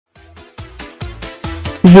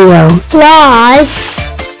0 plus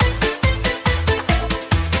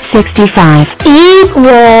 65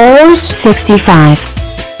 equals 65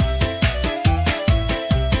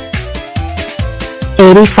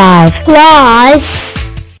 85 plus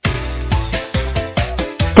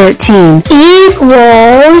 13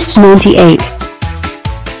 equals 98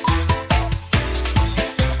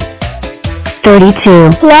 32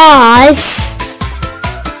 plus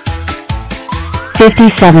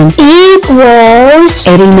 57 equals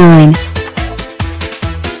 89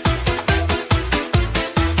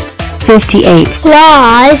 58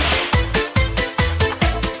 plus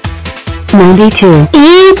 92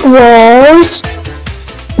 equals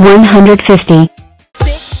 150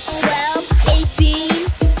 6, 12, 18,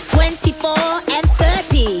 24 and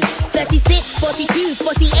 30, 36, 42,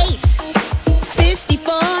 48,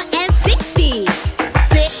 54 and 60,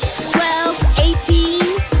 6, 12, 18,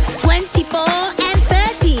 24 and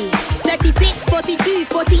 30, 36, 42,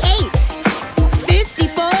 48,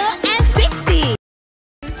 54 and 60.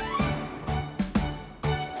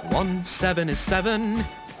 1 7 is 7,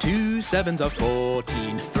 2 7s are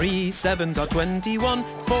 14, 3 7s are 21,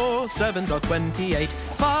 4 7s are 28,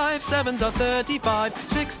 5 7s are 35,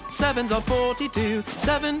 6 7s are 42,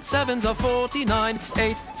 7 7s are 49,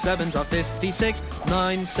 8 7s are 56,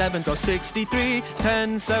 9 7s are 63,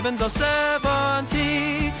 10 7s are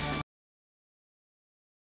 70.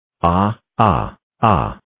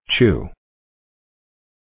 Chew.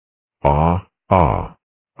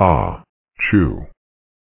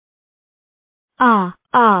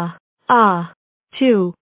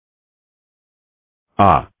 Chew.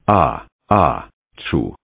 Chew.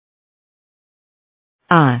 Chew.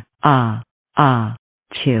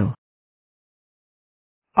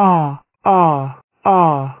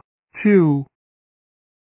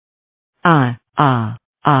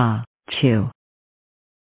 Chew. Chew.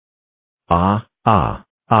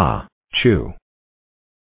 Chew. Chew.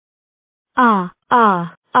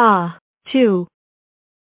 Chew.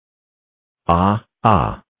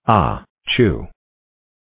 Chew.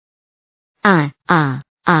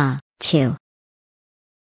 Chew.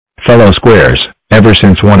 Fellow squares, ever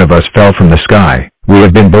since one of us fell from the sky, we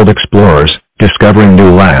have been bold explorers, discovering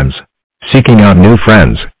new lands, seeking out new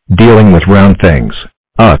friends, dealing with round things.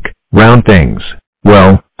 Round things.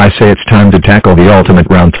 Well, I say it's time to tackle the ultimate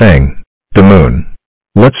round thing, the moon.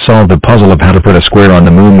 Let's solve the puzzle of how to put a square on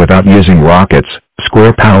the moon without using rockets,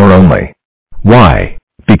 square power only. Why?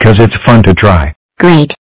 Because it's fun to try.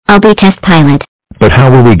 Great. I'll be test pilot. But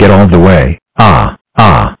how will we get all the way?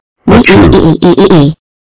 But true.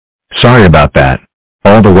 Sorry about that.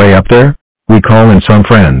 All the way up there? We call in some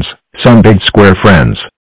friends, some big square friends.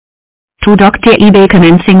 To Dr. eBay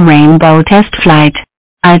commencing rainbow test flight.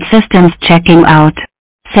 Alt systems checking out.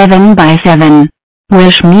 7 by 7.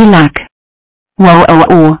 Wish me luck. Whoa oh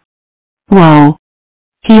oh. Whoa.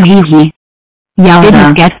 Hee. Y'all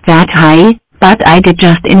didn't get that high, but I did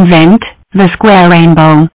just invent the square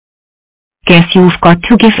rainbow. Guess you've got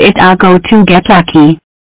to give it a go to get lucky.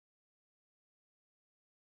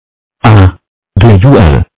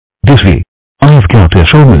 Well, this way, I've got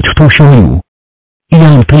so much to show you.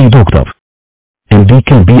 Young play doctor. And we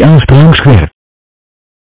can be as long square.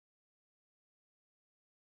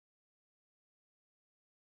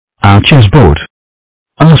 A chessboard.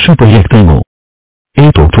 A super rectangle.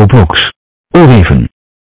 A total box. Or even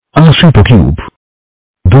a super cube.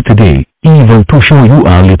 But today, I want to show you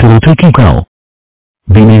a little tricky cow.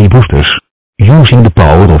 We may boosters. Using the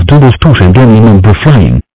power of doubles to send any number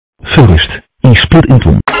flying. First, I split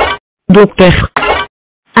into Doctor.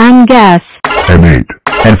 And gas. and 8,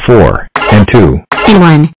 and 4, and 2.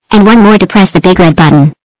 And one more to press the big red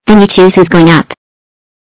button. Then you choose who's going up.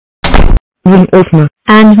 One of me,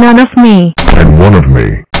 And none of me. and one of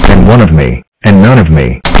me, and one of me, and none of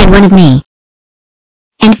me. And one of me.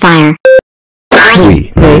 And fire.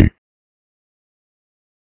 We, me.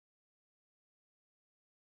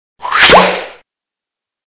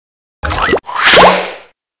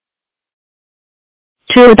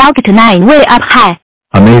 To Dr. 9 way up high.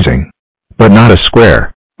 Amazing. But not a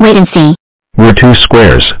square. Wait and see. We're two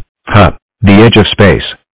squares. The edge of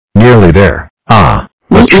space. Nearly there. But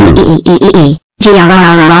true.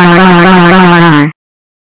 G-R-R-R-R-R-R-R-R-R.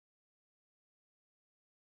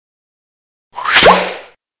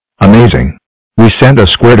 Amazing. We sent a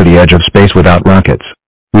square to the edge of space without rockets.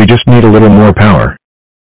 We just need a little more power.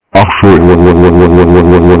 Huh?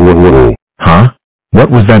 What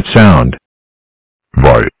was that sound?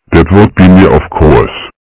 Why, that would be me, of course.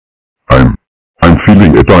 I'm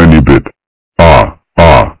feeling a tiny bit.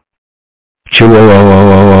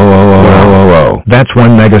 That's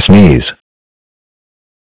one mega sneeze.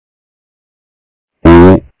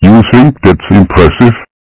 Oh, you think that's impressive?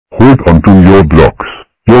 Hold on to your blocks.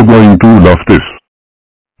 You're going to love this.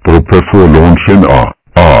 Prepare for launch in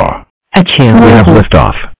Achoo. We have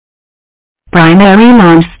liftoff. Primary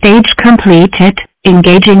launch stage completed.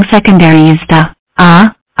 Engaging secondary is the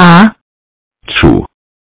Two.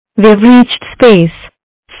 We've reached space.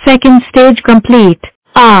 Second stage complete.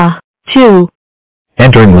 2.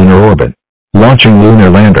 Entering lunar orbit. Launching lunar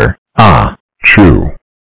lander. Two.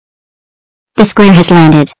 The square has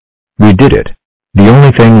landed. We did it. The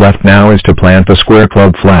only thing left now is to plant the Square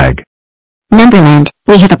Club flag. Numberland,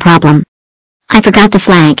 we have a problem. I forgot the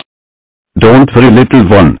flag. Don't worry, little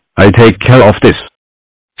one. I take care of this.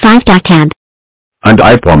 5 tab. And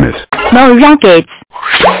I promise. No rockets.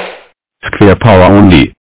 Square power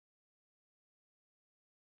only.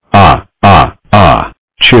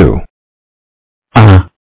 Chew.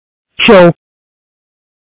 Show.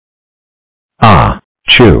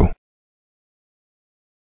 Chew.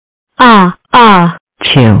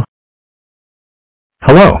 Chew.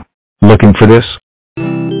 Hello. Looking for this?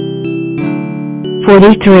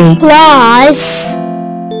 43. Plus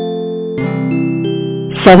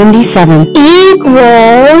 77.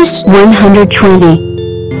 equals 120.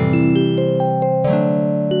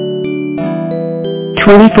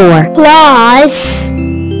 24. plus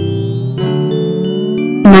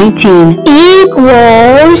 19.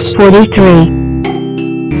 equals 43.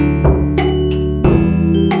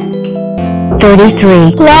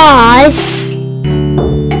 33. plus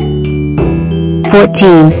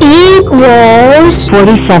 14. equals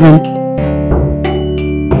 47.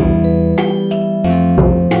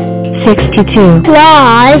 62.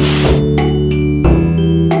 plus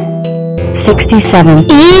 67.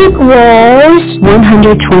 equals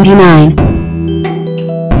 129.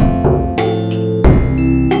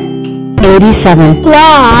 87.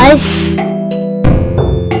 plus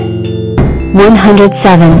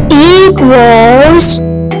 107. equals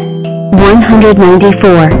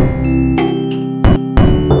 194.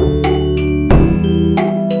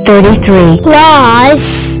 33.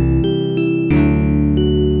 plus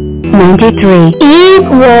 93.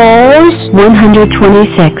 equals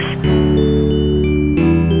 126.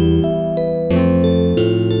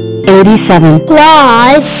 87.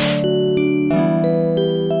 plus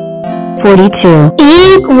 42.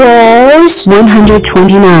 equals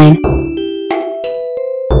 129.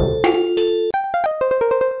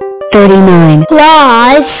 39.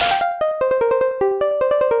 plus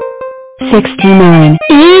 69.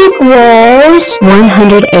 equals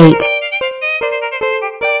 108.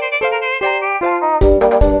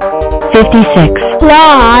 56.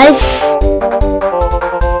 plus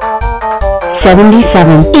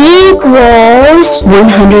 77. equals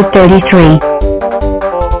 133.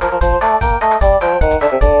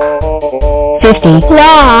 50.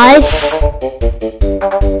 plus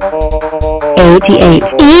 88.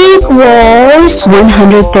 equals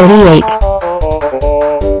 138.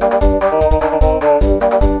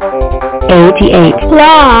 88.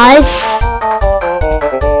 plus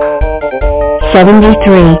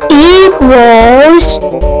 73. equals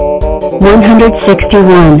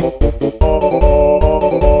 161.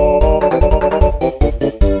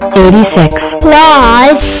 86.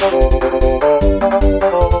 plus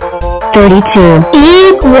 32.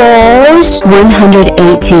 equals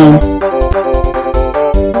 118.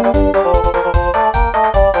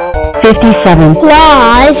 57.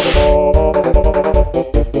 plus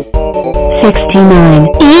 69.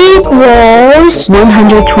 equals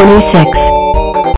 126.